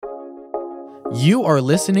You are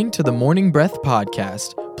listening to the Morning Breath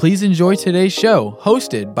Podcast. Please enjoy today's show,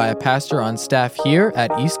 hosted by a pastor on staff here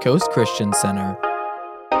at East Coast Christian Center.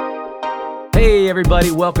 Hey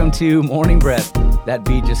everybody, welcome to Morning Breath. That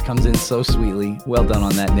beat just comes in so sweetly. Well done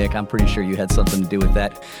on that, Nick. I'm pretty sure you had something to do with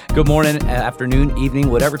that. Good morning, afternoon, evening,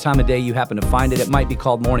 whatever time of day you happen to find it. It might be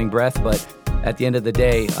called Morning Breath, but at the end of the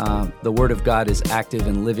day, the Word of God is active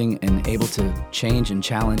and living and able to change and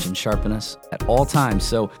challenge and sharpen us at all times.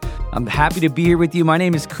 So I'm happy to be here with you. My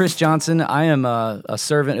name is Chris Johnson. I am a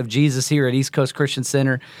servant of Jesus here at East Coast Christian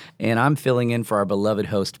Center, and I'm filling in for our beloved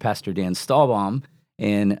host, Pastor Dan Stahlbaum.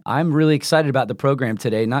 And I'm really excited about the program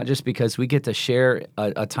today, not just because we get to share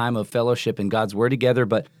a time of fellowship in God's Word together,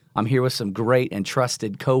 but I'm here with some great and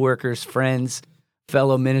trusted coworkers, friends,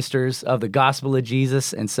 fellow ministers of the gospel of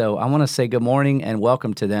Jesus. And so I want to say good morning and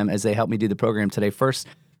welcome to them as they help me do the program today. First,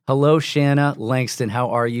 hello, Shanna Langston.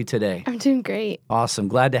 How are you today? I'm doing great. Awesome.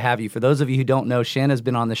 Glad to have you. For those of you who don't know, Shanna's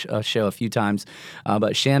been on the show a few times,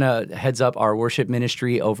 but Shanna heads up our worship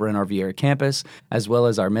ministry over in our Viera campus, as well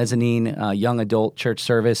as our mezzanine young adult church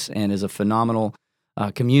service, and is a phenomenal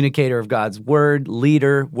communicator of God's word,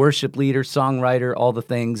 leader, worship leader, songwriter, all the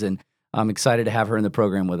things. And I'm excited to have her in the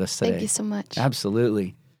program with us today. Thank you so much.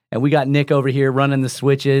 Absolutely. And we got Nick over here running the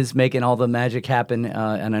switches, making all the magic happen.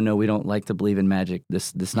 And I know we don't like to believe in magic.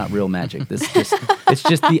 This not real magic. It's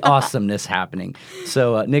just the awesomeness happening.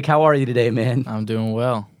 So, Nick, how are you today, man? I'm doing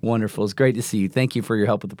well. Wonderful. It's great to see you. Thank you for your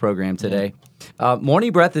help with the program today. Yeah.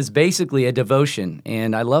 Morning Breath is basically a devotion,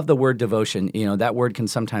 and I love the word devotion. You know, that word can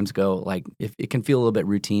sometimes go like, it can feel a little bit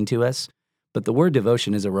routine to us. But the word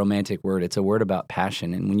devotion is a romantic word. It's a word about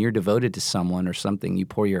passion. And when you're devoted to someone or something, you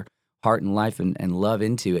pour your heart and life and love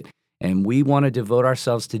into it. And we want to devote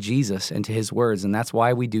ourselves to Jesus and to his words. And that's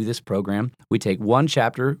why we do this program. We take one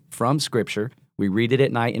chapter from Scripture, we read it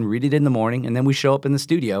at night and read it in the morning, and then we show up in the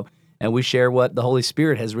studio and we share what the Holy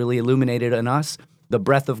Spirit has really illuminated in us, the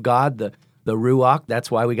breath of God, the Ruach. That's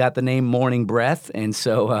why we got the name Morning Breath. And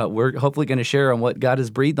so we're hopefully going to share on what God has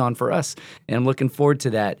breathed on for us. And I'm looking forward to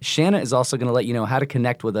that. Shanna is also going to let you know how to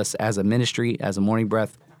connect with us as a ministry, as a Morning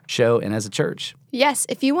Breath show, and as a church. Yes,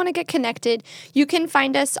 if you want to get connected, you can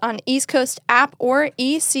find us on East Coast app or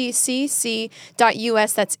eccc.us.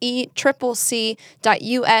 That's eccc.us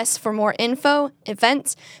for more info,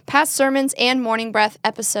 events, past sermons, and Morning Breath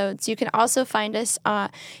episodes. You can also find us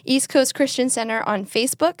East Coast Christian Center on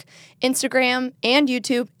Facebook, Instagram, and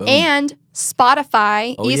YouTube, and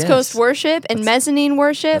Spotify, East Coast Worship, and Mezzanine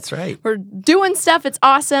Worship. That's right. We're doing stuff. It's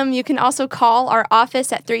awesome. You can also call our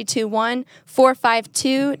office at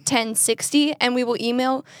 321-452-1060, and we will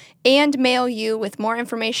email and mail you with more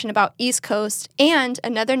information about East Coast. And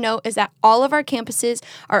another note is that all of our campuses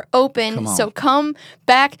are open, so come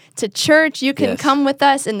back to church. You can come with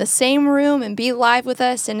us in the same room and be live with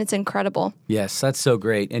us, and it's incredible. Yes, that's so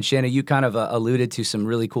great. And Shanna, you kind of alluded to some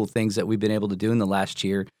really cool things that we've been able to do in the last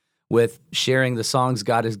year with sharing the songs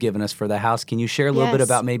God has given us for the house. Can you share a little bit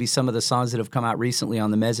about maybe some of the songs that have come out recently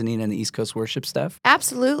on the mezzanine and the East Coast worship stuff?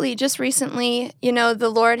 Absolutely. Just recently, the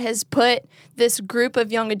Lord has put this group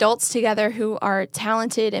of young adults together who are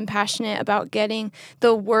talented and passionate about getting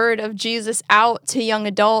the word of Jesus out to young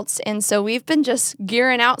adults. And so we've been just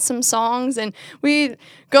gearing out some songs, and we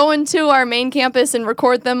go into our main campus and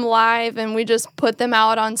record them live, and we just put them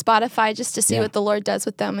out on Spotify just to see what the Lord does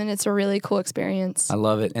with them. And it's a really cool experience. I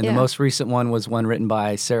love it. And the most recent one was one written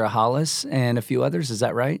by Sarah Hollis and a few others. Is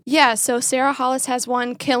that right? Yeah, so Sarah Hollis has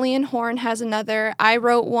one, Killian Horn has another, I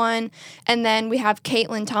wrote one, and then we have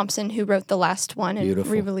Caitlin Thompson who wrote the last one and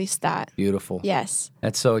re-released that. Beautiful. Yes.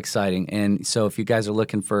 That's so exciting. And so if you guys are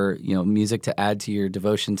looking for, music to add to your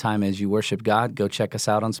devotion time as you worship God, go check us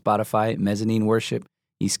out on Spotify, Mezzanine Worship,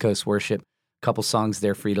 East Coast Worship. A couple songs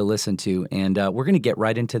there for you to listen to. And we're going to get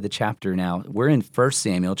right into the chapter now. We're in 1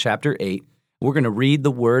 Samuel chapter 8. We're going to read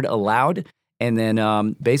the word aloud and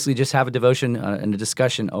then basically just have a devotion and a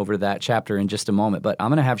discussion over that chapter in just a moment. But I'm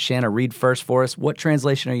going to have Shanna read first for us. What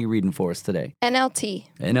translation are you reading for us today? NLT.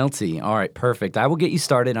 NLT. All right, perfect. I will get you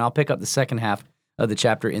started, and I'll pick up the second half of the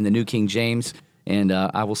chapter in the New King James. And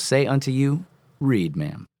I will say unto you, read,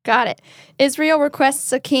 ma'am. Got it. Israel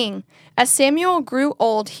requests a king. As Samuel grew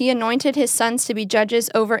old, he anointed his sons to be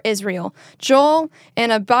judges over Israel. Joel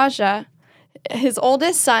and Abijah, his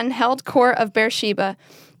oldest son, held court of Beersheba.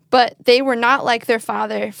 But they were not like their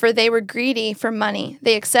father, for they were greedy for money.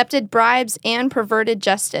 They accepted bribes and perverted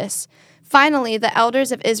justice. Finally, the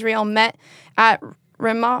elders of Israel met at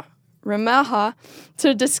Ramah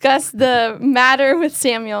to discuss the matter with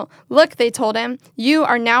Samuel. Look, they told him, you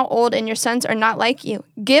are now old and your sons are not like you.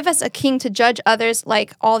 Give us a king to judge others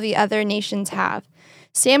like all the other nations have.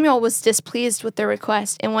 Samuel was displeased with their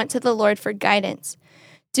request and went to the Lord for guidance.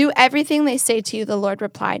 "Do everything they say to you," the Lord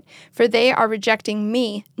replied, "for they are rejecting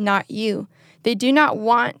me, not you. They do not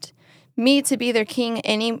want me to be their king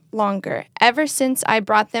any longer. Ever since I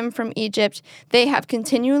brought them from Egypt, they have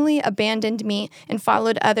continually abandoned me and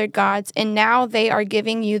followed other gods, and now they are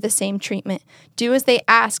giving you the same treatment. Do as they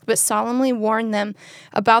ask, but solemnly warn them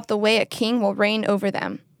about the way a king will reign over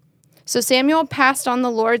them." So Samuel passed on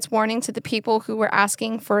the Lord's warning to the people who were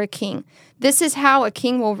asking for a king. "This is how a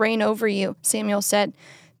king will reign over you," Samuel said.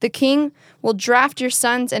 "The king will draft your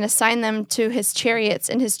sons and assign them to his chariots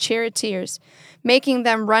and his charioteers, making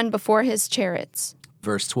them run before his chariots."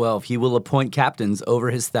 Verse 12, he will appoint captains over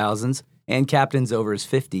his thousands and captains over his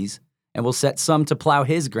 50s, and will set some to plow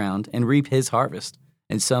his ground and reap his harvest,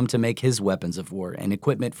 and some to make his weapons of war and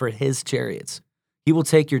equipment for his chariots. He will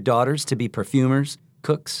take your daughters to be perfumers,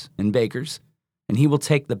 cooks, and bakers, and he will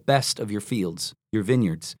take the best of your fields, your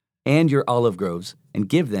vineyards, and your olive groves, and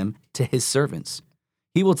give them to his servants.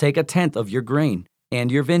 He will take 1/10 of your grain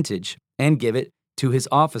and your vintage, and give it to his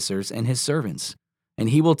officers and his servants. And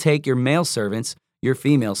he will take your male servants, your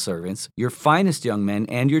female servants, your finest young men,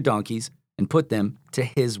 and your donkeys, and put them to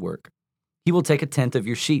his work. He will take 1/10 of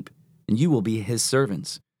your sheep, and you will be his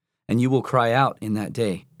servants. And you will cry out in that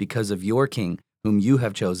day because of your king, whom you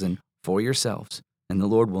have chosen for yourselves, and the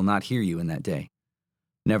Lord will not hear you in that day.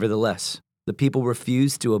 Nevertheless, the people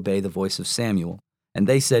refused to obey the voice of Samuel, and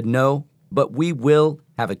they said, "No, but we will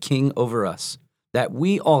have a king over us, that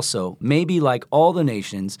we also may be like all the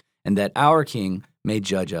nations, and that our king may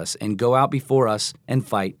judge us and go out before us and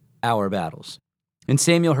fight our battles." And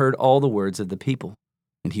Samuel heard all the words of the people,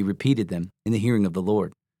 and he repeated them in the hearing of the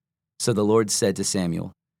Lord. So the Lord said to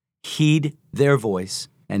Samuel, "Heed their voice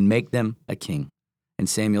and make them a king." And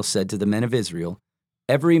Samuel said to the men of Israel,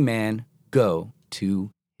 "Every man go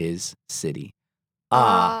to his city."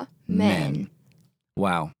 Amen.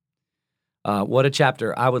 Wow. What a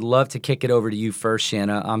chapter. I would love to kick it over to you first,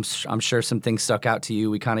 Shanna. I'm sure some things stuck out to you.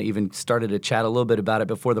 We kind of even started to chat a little bit about it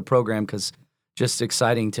before the program, because just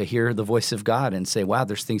exciting to hear the voice of God and say, wow,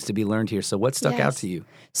 there's things to be learned here. So what stuck out to you?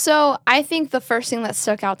 So I think the first thing that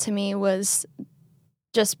stuck out to me was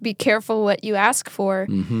just be careful what you ask for.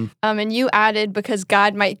 Mm-hmm. And you added, because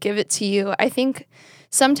God might give it to you. I think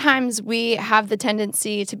sometimes we have the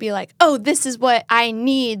tendency to be like, oh, this is what I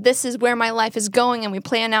need. This is where my life is going. And we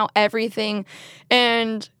plan out everything.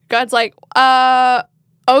 And God's like,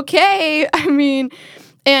 okay.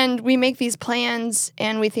 And we make these plans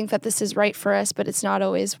and we think that this is right for us, but it's not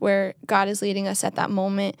always where God is leading us at that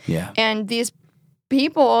moment. Yeah. And these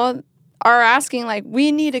people are asking, like,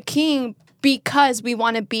 we need a king because we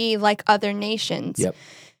want to be like other nations. Yep.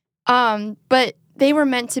 But they were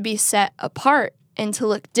meant to be set apart and to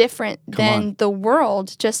look different than the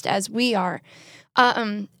world, just as we are.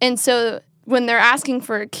 And so when they're asking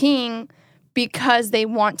for a king because they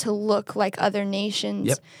want to look like other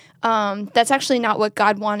nations, that's actually not what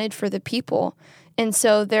God wanted for the people. And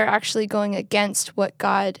so they're actually going against what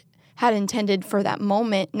God had intended for that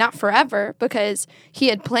moment, not forever, because he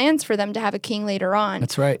had plans for them to have a king later on.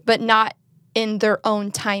 That's right. But not in their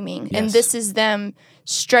own timing. Yes. And this is them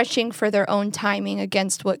stretching for their own timing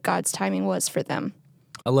against what God's timing was for them.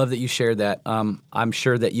 I love that you shared that. I'm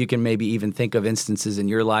sure that you can maybe even think of instances in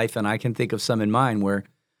your life, and I can think of some in mine, where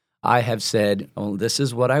I have said, oh, this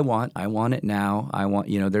is what I want. I want it now. I want,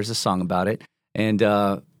 there's a song about it. And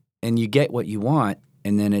you get what you want,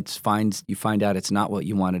 and then you find out it's not what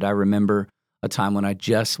you wanted. I remember a time when I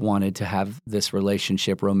just wanted to have this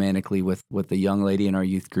relationship romantically with a young lady in our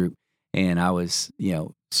youth group. And I was,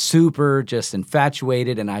 super just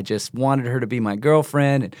infatuated, and I just wanted her to be my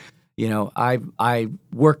girlfriend. And, I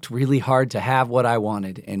worked really hard to have what I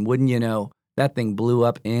wanted. And wouldn't you know, that thing blew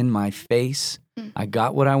up in my face. I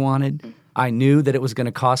got what I wanted. I knew that it was going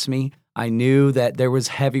to cost me. I knew that there was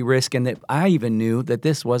heavy risk, and that I even knew that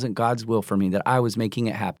this wasn't God's will for me, that I was making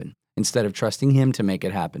it happen instead of trusting him to make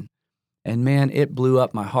it happen. And man, it blew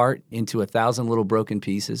up my heart into 1,000 little broken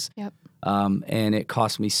pieces. Yep. And it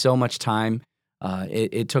cost me so much time.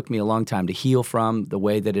 It took me a long time to heal from. The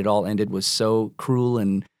way that it all ended was so cruel,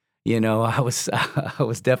 and I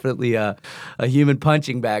was definitely a human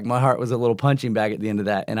punching bag. My heart was a little punching bag at the end of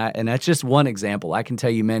that. And that's just one example. I can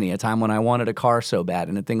tell you many. A time when I wanted a car so bad,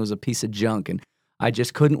 and the thing was a piece of junk, and I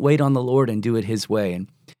just couldn't wait on the Lord and do it his way. And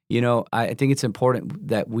I think it's important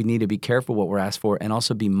that we need to be careful what we're asked for, and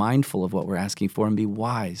also be mindful of what we're asking for, and be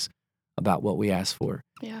wise about what we ask for.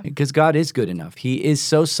 Yeah. Because God is good enough. He is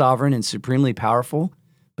so sovereign and supremely powerful,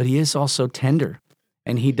 but he is also tender.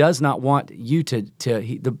 And he does not want you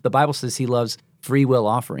the Bible says he loves free will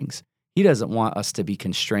offerings. He doesn't want us to be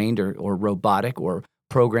constrained or robotic or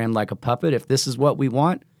programmed like a puppet. If this is what we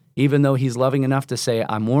want, even though he's loving enough to say,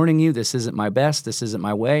 I'm warning you, this isn't my best, this isn't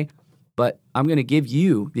my way, but I'm going to give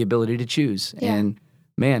you the ability to choose. Yeah. And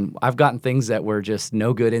man, I've gotten things that were just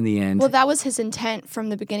no good in the end. Well, that was his intent from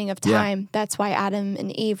the beginning of time. That's why Adam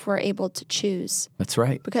and Eve were able to choose. That's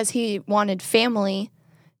right. Because he wanted family,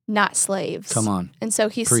 not slaves. Come on. And so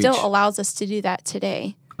he Preach. still allows us to do that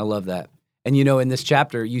today. I love that. And in this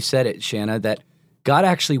chapter, you said it, Shanna, that God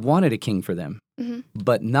actually wanted a king for them,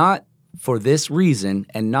 but not for this reason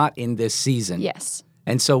and not in this season. Yes.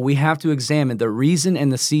 And so we have to examine the reason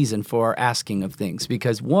and the season for our asking of things.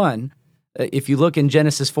 Because one, if you look in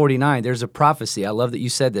Genesis 49, there's a prophecy. I love that you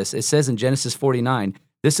said this. It says in Genesis 49,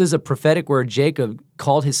 this is a prophetic word. Jacob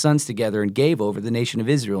called his sons together and gave over the nation of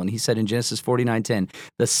Israel. And he said in Genesis 49:10,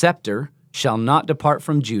 the scepter shall not depart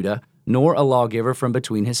from Judah, nor a lawgiver from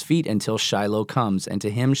between his feet until Shiloh comes, and to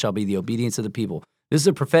him shall be the obedience of the people. This is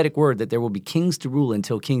a prophetic word that there will be kings to rule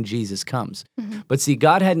until King Jesus comes. But see,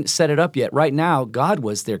 God hadn't set it up yet. Right now, God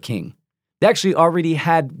was their king. They actually already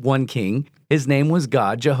had one king. His name was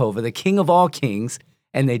God, Jehovah, the King of all kings,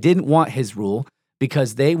 and they didn't want his rule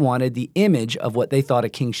because they wanted the image of what they thought a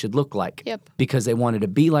king should look like. Yep. Because they wanted to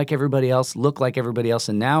be like everybody else, look like everybody else,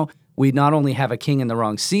 and now we not only have a king in the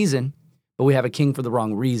wrong season, but we have a king for the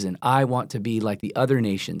wrong reason. I want to be like the other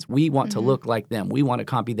nations. We want to look like them. We want to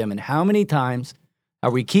copy them. And how many times are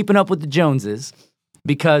we keeping up with the Joneses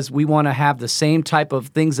because we want to have the same type of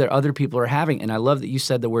things that other people are having? And I love that you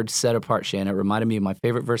said the word set apart, Shanna. It reminded me of my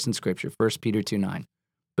favorite verse in Scripture, 1 Peter 2:9.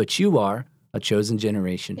 But you are a chosen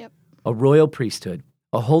generation, a royal priesthood,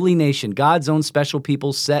 a holy nation, God's own special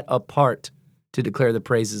people set apart to declare the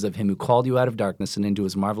praises of him who called you out of darkness and into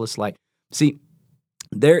his marvelous light. See,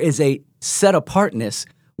 there is a set apartness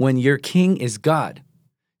when your king is God.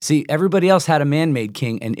 See, everybody else had a man-made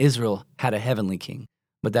king and Israel had a heavenly king,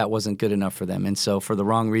 but that wasn't good enough for them. And so for the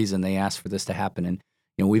wrong reason, they asked for this to happen. And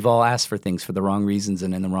we've all asked for things for the wrong reasons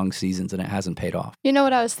and in the wrong seasons, and it hasn't paid off. You know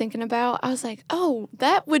what I was thinking about? I was like, oh,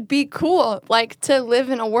 that would be cool, like to live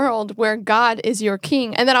in a world where God is your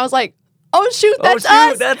king. And then I was like, oh, shoot, that's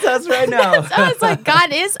us. That's us right now. That's us. Like,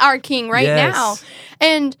 God is our king right now.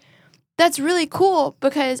 And that's really cool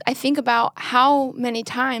because I think about how many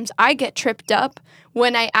times I get tripped up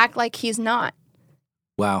when I act like he's not.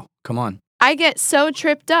 Wow, come on. I get so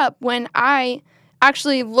tripped up when I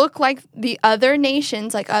actually look like the other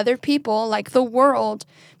nations, like other people, like the world,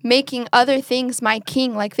 making other things my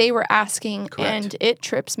king, like they were asking, and it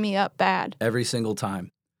trips me up bad. Every single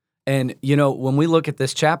time. And, when we look at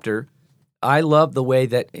this chapter, I love the way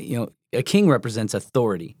that, a king represents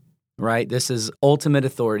authority, right? This is ultimate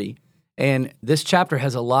authority. And this chapter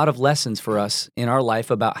has a lot of lessons for us in our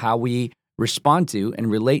life about how we respond to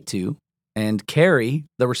and relate to and carry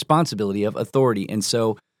the responsibility of authority. And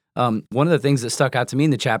so one of the things that stuck out to me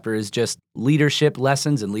in the chapter is just leadership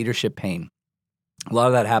lessons and leadership pain. A lot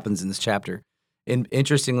of that happens in this chapter. And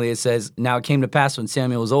interestingly, it says, now it came to pass when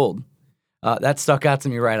Samuel was old. That stuck out to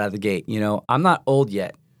me right out of the gate. I'm not old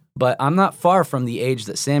yet, but I'm not far from the age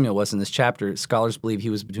that Samuel was in this chapter. Scholars believe he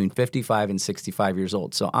was between 55 and 65 years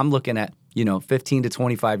old. So I'm looking at, 15 to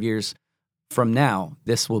 25 years from now,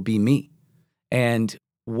 this will be me. And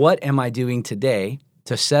what am I doing today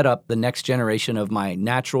to set up the next generation of my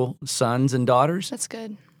natural sons and daughters? That's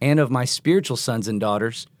good. And of my spiritual sons and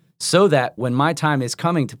daughters, so that when my time is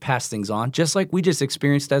coming to pass things on, just like we just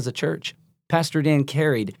experienced as a church, Pastor Dan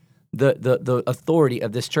carried the authority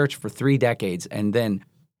of this church for 3 decades and then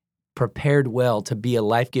prepared well to be a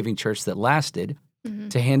life-giving church that lasted,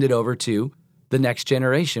 to hand it over to the next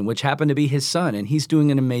generation, which happened to be his son. And he's doing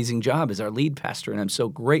an amazing job as our lead pastor. And I'm so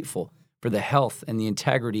grateful for the health and the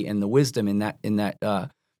integrity and the wisdom in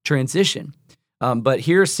that transition. But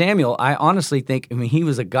here's Samuel. I honestly think, he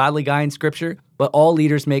was a godly guy in Scripture, but all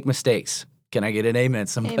leaders make mistakes. Can I get an amen,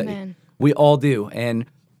 somebody? Amen. We all do. And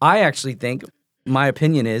I actually think, my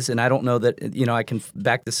opinion is, and I don't know that, I can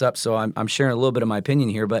back this up, so I'm sharing a little bit of my opinion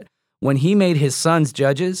here, but when he made his sons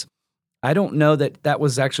judges, I don't know that that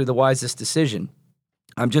was actually the wisest decision.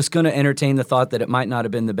 I'm just going to entertain the thought that it might not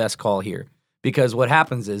have been the best call here. Because what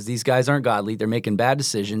happens is these guys aren't godly. They're making bad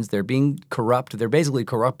decisions. They're being corrupt. They're basically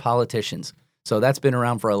corrupt politicians. So that's been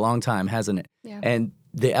around for a long time, hasn't it? Yeah. And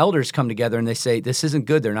the elders come together and they say, this isn't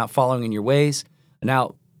good. They're not following in your ways.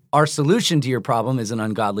 Now, our solution to your problem is an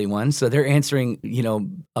ungodly one. So they're answering,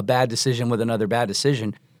 a bad decision with another bad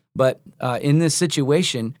decision. But in this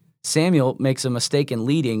situation, Samuel makes a mistake in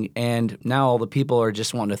leading, and now all the people are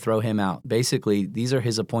just wanting to throw him out. Basically, these are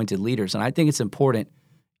his appointed leaders. And I think it's important,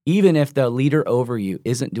 even if the leader over you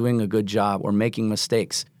isn't doing a good job or making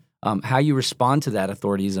mistakes, how you respond to that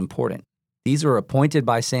authority is important. These are appointed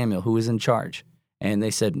by Samuel, who is in charge. And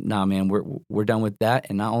they said, nah, man, we're done with that.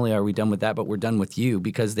 And not only are we done with that, but we're done with you,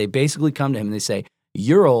 because they basically come to him and they say,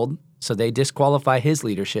 you're old, so they disqualify his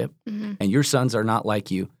leadership, and your sons are not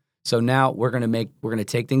like you. So now we're going to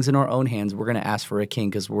take things in our own hands. We're going to ask for a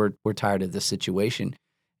king because we're tired of this situation.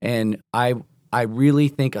 And I really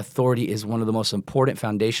think authority is one of the most important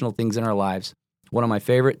foundational things in our lives. One of my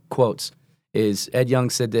favorite quotes is Ed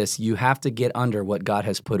Young said this: you have to get under what God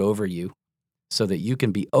has put over you so that you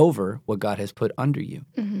can be over what God has put under you.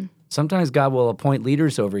 Mm-hmm. Sometimes God will appoint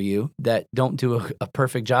leaders over you that don't do a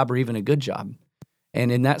perfect job or even a good job.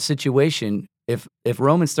 And in that situation, if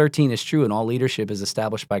Romans 13 is true and all leadership is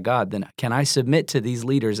established by God, then can I submit to these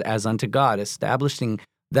leaders as unto God, establishing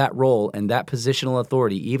that role and that positional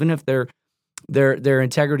authority, even if their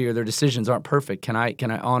integrity or their decisions aren't perfect? Can I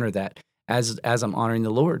honor that as I'm honoring the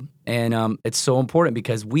Lord? And it's so important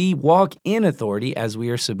because we walk in authority as we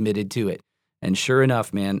are submitted to it. And sure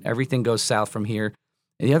enough, man, everything goes south from here.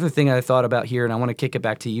 And the other thing I thought about here, and I want to kick it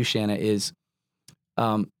back to you, Shanna, is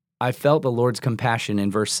I felt the Lord's compassion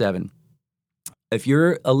in verse 7. If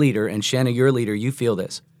you're a leader, and Shanna, you're a leader, you feel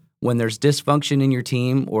this. When there's dysfunction in your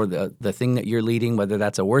team or the thing that you're leading, whether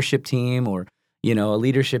that's a worship team or a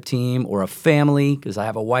leadership team or a family, because I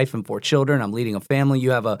have a wife and 4 children, I'm leading a family.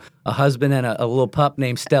 You have a husband and a little pup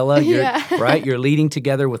named Stella, right? You're leading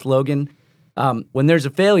together with Logan. When there's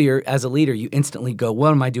a failure as a leader, you instantly go,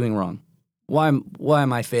 what am I doing wrong? Why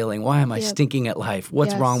am I failing? Why am I stinking at life?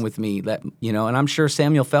 What's wrong with me? And I'm sure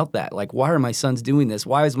Samuel felt that. Like, why are my sons doing this?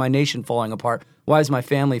 Why is my nation falling apart? Why is my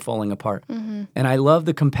family falling apart? Mm-hmm. And I love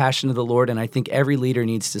the compassion of the Lord, and I think every leader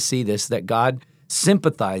needs to see this, that God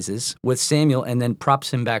sympathizes with Samuel and then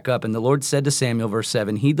props him back up. And the Lord said to Samuel, verse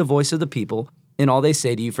 7, heed the voice of the people in all they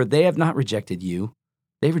say to you, for they have not rejected you.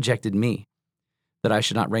 They rejected me, that I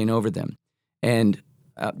should not reign over them. And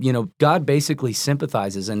God basically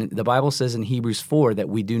sympathizes, and the Bible says in Hebrews 4 that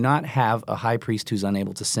we do not have a high priest who's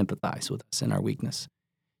unable to sympathize with us in our weakness.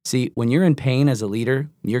 See, when you're in pain as a leader,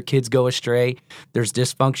 your kids go astray, there's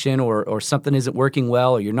dysfunction or something isn't working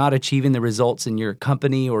well, or you're not achieving the results in your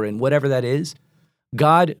company or in whatever that is,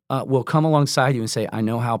 God will come alongside you and say, I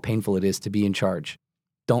know how painful it is to be in charge.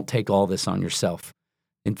 Don't take all this on yourself.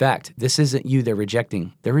 In fact, this isn't you they're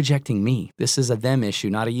rejecting. They're rejecting me. This is a them issue,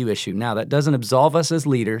 not a you issue. Now, that doesn't absolve us as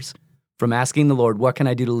leaders from asking the Lord, what can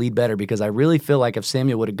I do to lead better? Because I really feel like if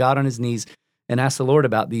Samuel would have got on his knees and asked the Lord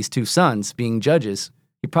about these 2 sons being judges,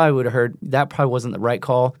 he probably would have heard, that probably wasn't the right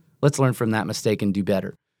call. Let's learn from that mistake and do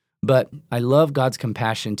better. But I love God's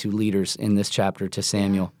compassion to leaders in this chapter, to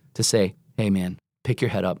Samuel, to say, hey, man, pick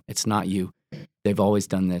your head up. It's not you. They've always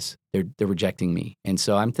done this. They're rejecting me. And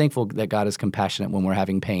so I'm thankful that God is compassionate when we're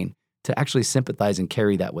having pain, to actually sympathize and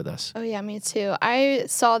carry that with us. Oh, yeah, me too. I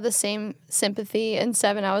saw the same sympathy in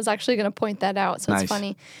 7. I was actually going to point that out, so It's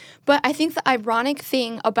funny. But I think the ironic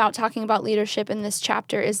thing about talking about leadership in this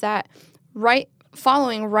chapter is that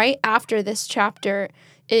following right after this chapter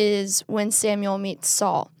is when Samuel meets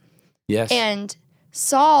Saul. Yes. And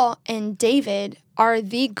Saul and David are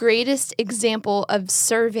the greatest example of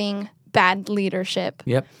serving bad leadership.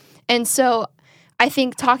 Yep. And so I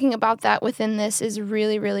think talking about that within this is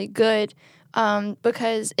really, really good,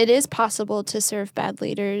 because it is possible to serve bad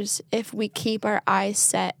leaders if we keep our eyes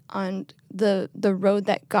set on the road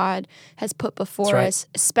that God has put before us,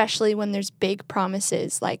 especially when there's big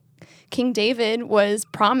promises. Like King David was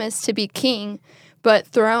promised to be king, but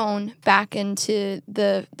thrown back into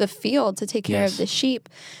the field to take care of the sheep.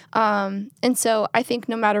 And so I think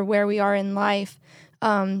no matter where we are in life,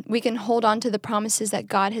 we can hold on to the promises that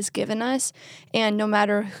God has given us, and no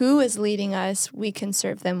matter who is leading us, we can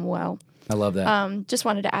serve them well. I love that. Just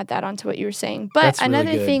wanted to add that onto what you were saying. But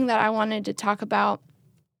another thing that I wanted to talk about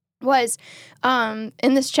was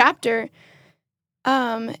in this chapter,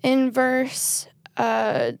 in verse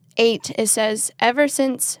 8, it says, ever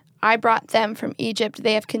since I brought them from Egypt,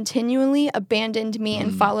 they have continually abandoned me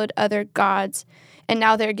and followed other gods, and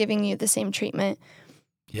now they're giving you the same treatment.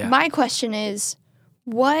 Yeah. My question is,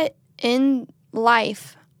 what in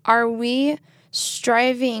life are we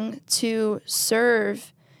striving to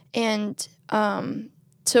serve and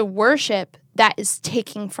to worship that is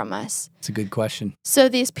taking from us? It's a good question. So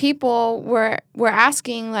these people were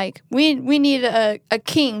asking, like, we need a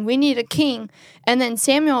king. We need a king. And then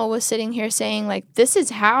Samuel was sitting here saying, like, this is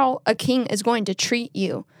how a king is going to treat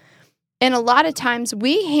you. And a lot of times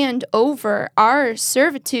we hand over our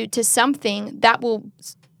servitude to something that will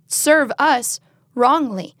serve us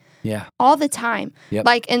wrongly. Yeah. all the time. Yep.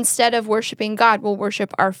 Like instead of worshiping God, we'll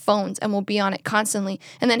worship our phones and we'll be on it constantly.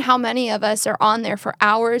 And then how many of us are on there for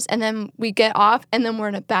hours and then we get off and then we're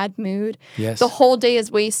in a bad mood? Yes. The whole day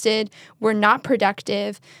is wasted. We're not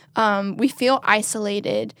productive. We feel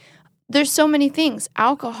isolated. There's so many things: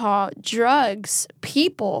 alcohol, drugs,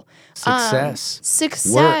 people, success,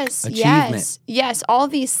 work, achievement. Yes, all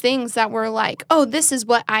these things that we're like, oh, this is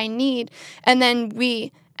what I need. And then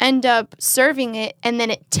we end up serving it and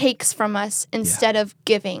then it takes from us instead of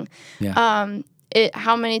giving. Yeah.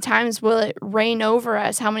 How many times will it reign over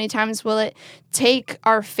us? How many times will it take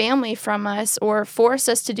our family from us or force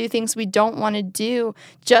us to do things we don't want to do,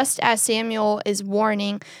 just as Samuel is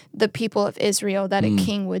warning the people of Israel that a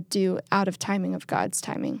king would do out of timing of God's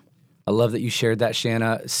timing. I love that you shared that,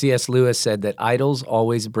 Shanna. C.S. Lewis said that idols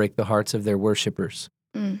always break the hearts of their worshipers.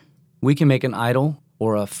 We can make an idol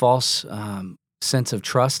or a false sense of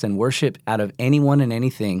trust and worship out of anyone and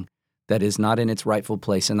anything that is not in its rightful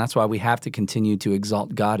place. And that's why we have to continue to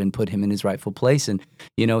exalt God and put him in his rightful place. And,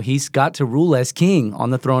 he's got to rule as king on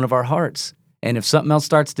the throne of our hearts. And if something else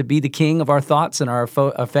starts to be the king of our thoughts and our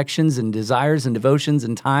affections and desires and devotions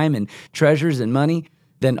and time and treasures and money,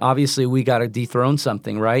 then obviously we got to dethrone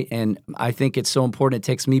something, right? And I think it's so important. It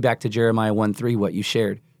takes me back to Jeremiah 1:3, what you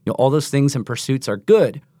shared. All those things and pursuits are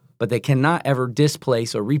good, but they cannot ever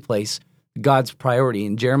displace or replace God's priority.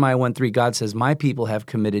 In Jeremiah 1:3, God says, my people have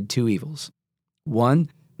committed two evils. One,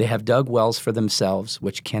 they have dug wells for themselves,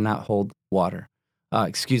 which cannot hold water.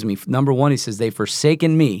 Number one, he says, they've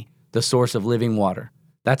forsaken me, the source of living water.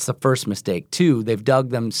 That's the first mistake. Two, they've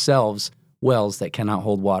dug themselves wells that cannot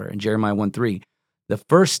hold water. In Jeremiah 1:3, the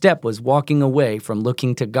first step was walking away from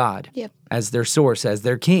looking to God as their source, as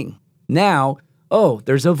their king. Now,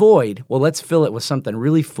 there's a void. Well, let's fill it with something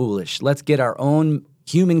really foolish. Let's get our own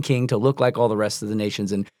human king to look like all the rest of the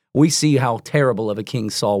nations. And we see how terrible of a king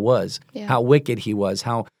Saul was, how wicked he was,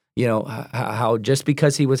 how just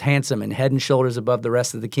because he was handsome and head and shoulders above the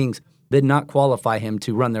rest of the kings did not qualify him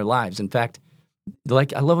to run their lives. In fact,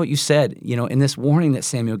 I love what you said, in this warning that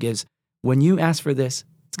Samuel gives, when you ask for this,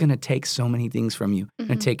 it's going to take so many things from you. It's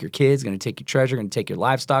going to take your kids, going to take your treasure, going to take your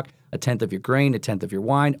livestock, 1/10 of your grain, 1/10 of your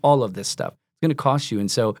wine, all of this stuff. It's going to cost you. And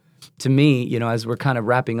so to me, as we're kind of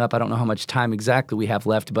wrapping up, I don't know how much time exactly we have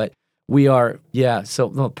left, but we are,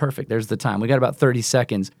 perfect. There's the time. We got about 30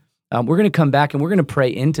 seconds. We're going to come back and we're going to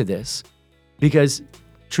pray into this because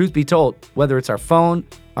truth be told, whether it's our phone,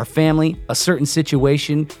 our family, a certain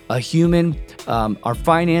situation, a human, our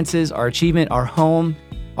finances, our achievement, our home,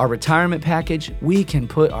 our retirement package, we can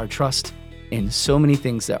put our trust in so many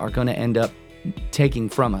things that are going to end up taking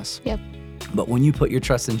from us. Yep. But when you put your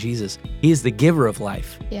trust in Jesus, he is the giver of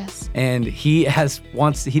life. Yes. And he doesn't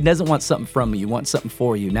want something from you, he wants something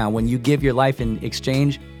for you. Now, when you give your life in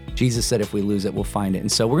exchange, Jesus said if we lose it, we'll find it.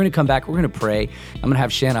 And so we're going to come back, we're going to pray. I'm going to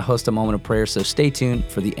have Shanna host a moment of prayer, so stay tuned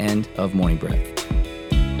for the end of Morning Breath.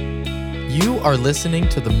 You are listening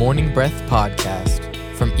to the Morning Breath podcast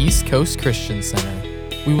from East Coast Christian Center.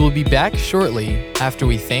 We will be back shortly after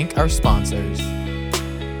we thank our sponsors.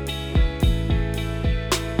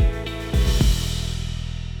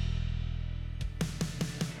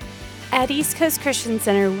 At East Coast Christian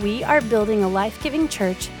Center, we are building a life-giving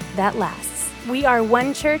church that lasts. We are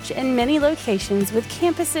one church in many locations with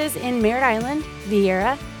campuses in Merritt Island,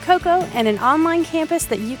 Viera, Cocoa, and an online campus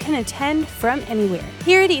that you can attend from anywhere.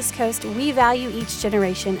 Here at East Coast, we value each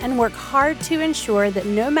generation and work hard to ensure that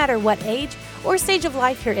no matter what age or stage of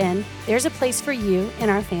life you're in, there's a place for you in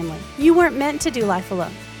our family. You weren't meant to do life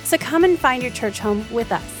alone, so come and find your church home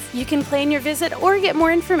with us. You can plan your visit or get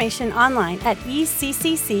more information online at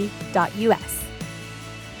eccc.us.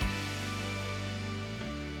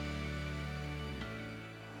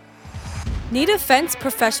 Need a fence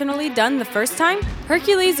professionally done the first time?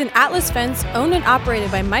 Hercules and Atlas Fence, owned and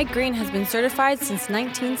operated by Mike Green, has been certified since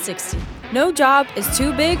 1960. No job is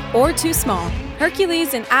too big or too small.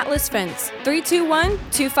 Hercules and Atlas Fence,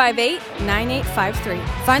 321-258-9853.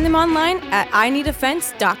 Find them online at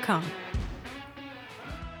ineedafence.com.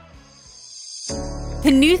 The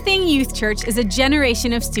New Thing Youth Church is a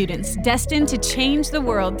generation of students destined to change the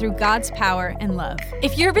world through God's power and love.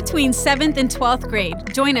 If you're between 7th and 12th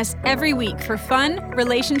grade, join us every week for fun,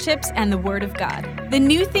 relationships, and the Word of God. The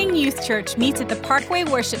New Thing Youth Church meets at the Parkway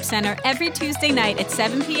Worship Center every Tuesday night at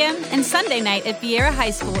 7 p.m. and Sunday night at Viera High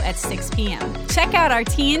School at 6 p.m. Check out our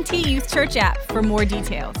TNT Youth Church app for more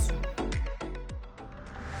details.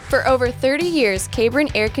 For over 30 years, Cabron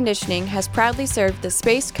Air Conditioning has proudly served the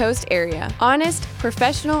Space Coast area. Honest,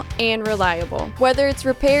 professional, and reliable. Whether it's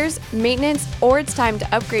repairs, maintenance, or it's time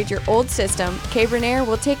to upgrade your old system, Cabron Air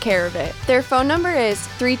will take care of it. Their phone number is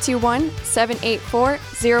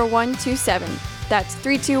 321-784-0127. That's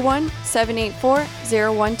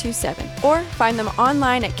 321-784-0127. Or find them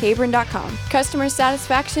online at cabron.com. Customer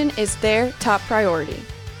satisfaction is their top priority.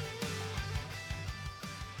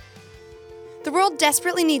 The world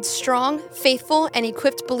desperately needs strong, faithful, and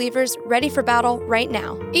equipped believers ready for battle right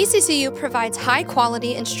now. ECCU provides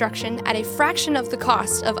high-quality instruction at a fraction of the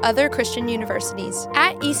cost of other Christian universities.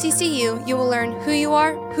 At ECCU, you will learn who you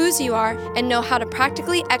are, whose you are, and know how to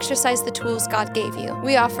practically exercise the tools God gave you.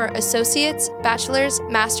 We offer associates, bachelor's,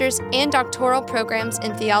 master's, and doctoral programs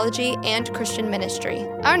in theology and Christian ministry.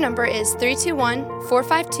 Our number is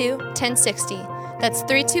 321-452-1060. That's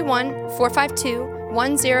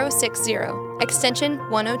 321-452-1060. Extension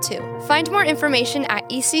 102. Find more information at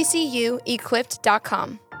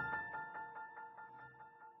eccuequipped.com.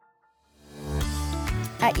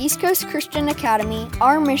 At East Coast Christian Academy,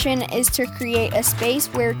 our mission is to create a space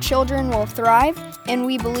where children will thrive, and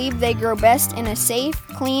we believe they grow best in a safe,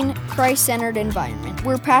 clean, Christ-centered environment.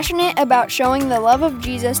 We're passionate about showing the love of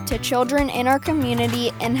Jesus to children in our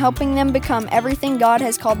community and helping them become everything God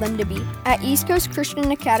has called them to be. At East Coast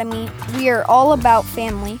Christian Academy, we are all about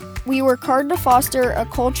family. We work hard to foster a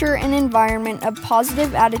culture and environment of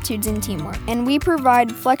positive attitudes and teamwork, and we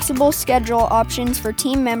provide flexible schedule options for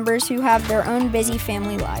team members who have their own busy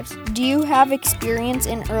family lives. Do you have experience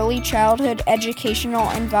in early childhood educational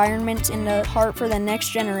environments and a heart for the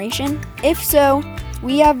next generation? If so,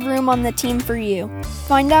 we have room on the team for you.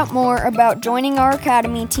 Find out more about joining our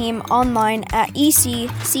Academy team online at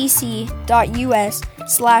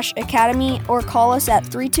ecc.us/academy or call us at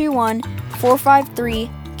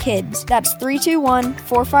 321-453-KIDS. That's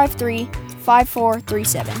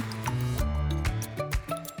 321-453-5437.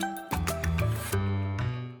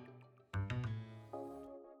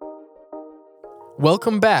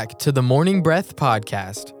 Welcome back to the Morning Breath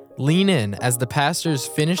podcast. Lean in as the pastors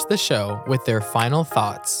finish the show with their final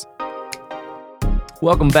thoughts.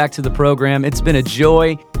 Welcome back to the program. It's been a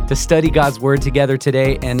joy to study God's Word together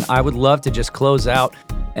today, and I would love to just close out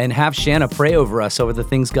and have Shanna pray over us over the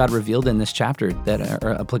things God revealed in this chapter that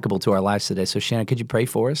are applicable to our lives today. So Shanna, could you pray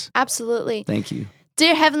for us? Absolutely. Thank you.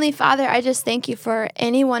 Dear Heavenly Father, I just thank you for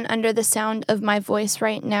anyone under the sound of my voice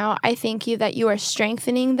right now. I thank you that you are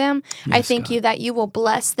strengthening them. Yes, I thank God. you that you will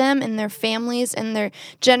bless them and their families and their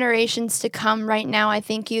generations to come right now. I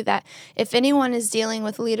thank you that if anyone is dealing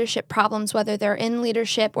with leadership problems, whether they're in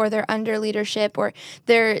leadership or they're under leadership or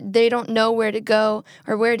they don't know where to go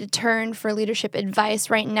or where to turn for leadership advice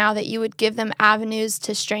right now, that you would give them avenues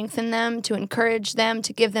to strengthen them, to encourage them,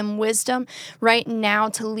 to give them wisdom right now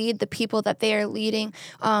to lead the people that they are leading.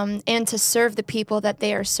 And to serve the people that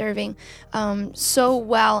they are serving so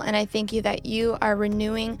well. And I thank you that you are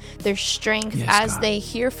renewing their strength as God. they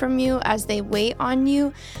hear from you, as they wait on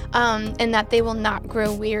you, and that they will not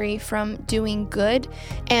grow weary from doing good.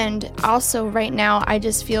 And also right now, I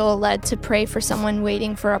just feel led to pray for someone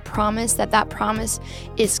waiting for a promise, that promise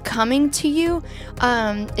is coming to you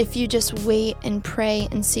if you just wait and pray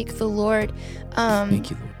and seek the Lord.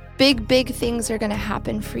 Thank you, Lord. Big things are going to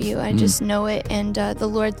happen for you. I just know it, and the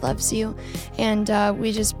Lord loves you, and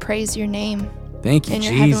we just praise your name. Thank you, in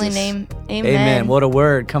your Jesus. heavenly name. Amen. Amen. What a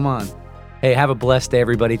word. Come on. Hey, have a blessed day,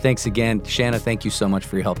 everybody. Thanks again. Shanna, thank you so much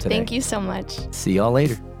for your help today. Thank you so much. See y'all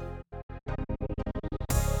later.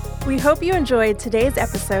 We hope you enjoyed today's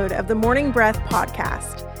episode of the Morning Breath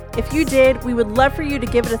podcast. If you did, we would love for you to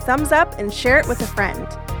give it a thumbs up and share it with a friend.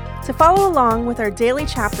 To follow along with our daily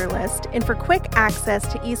chapter list and for quick access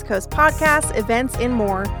to East Coast podcasts, events, and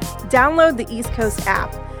more, download the East Coast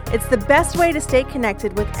app. It's the best way to stay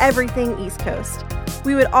connected with everything East Coast.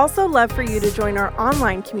 We would also love for you to join our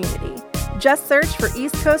online community. Just search for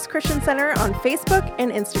East Coast Christian Center on Facebook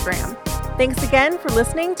and Instagram. Thanks again for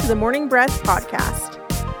listening to the Morning Breath podcast.